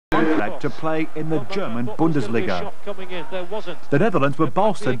contract to play in the German Bundesliga. The Netherlands were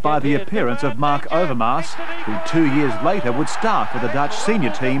bolstered by the appearance of Mark Overmars, who 2 years later would start for the Dutch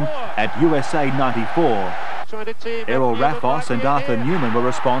senior team at USA 94. Errol Raffos and Arthur Newman were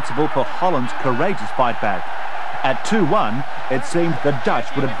responsible for Holland's courageous fight back. At 2-1, it seemed the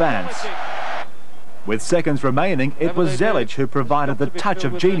Dutch would advance. With seconds remaining, it was Zelic who provided the touch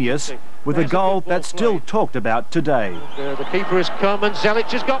of genius with a goal that's still talked about today. The keeper has come and Zelic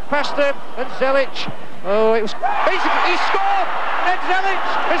has got past him, and Zelic, he scored! And Zelic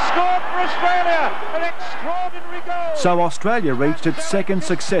has scored for Australia! An extraordinary goal! So Australia reached its second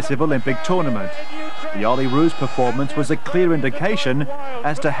successive Olympic tournament. The Olyroos performance was a clear indication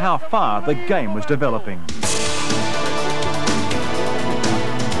as to how far the game was developing.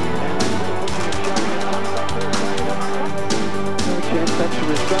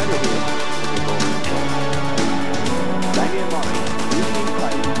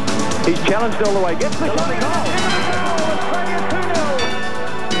 He's challenged all the way, gets the shot, goal! Australia 2-0!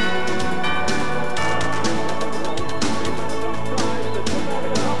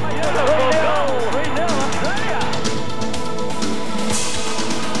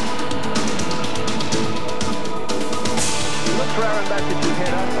 Look for Aaron back to his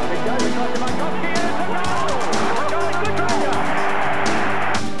head up. It goes across to Markovsky, and it's a goal! Good try!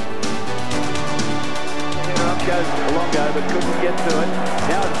 Up goes Longo, but couldn't get to it.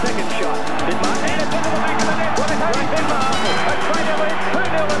 Now the second shot. Denmark, and it's into the back of the net. What is happening? Denmark. Australia leads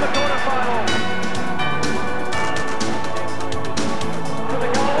 2-0 in the quarterfinal. To the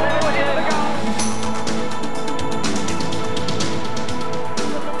goal, and into the goal.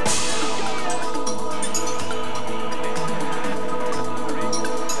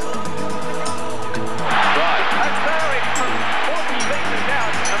 Right. That's Eric from 40 metres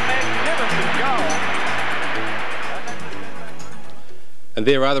out. A magnificent goal. And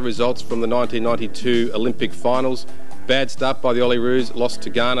there are the results from the 1992 Olympic finals. Bad start by the Olyroos, lost to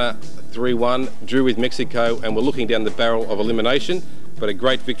Ghana 3-1, drew with Mexico, and were looking down the barrel of elimination. But a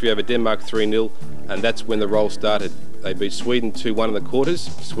great victory over Denmark 3-0, and that's when the roll started. They beat Sweden 2-1 in the quarters,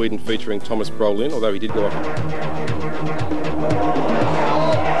 Sweden featuring Thomas Brolin, although he did go off.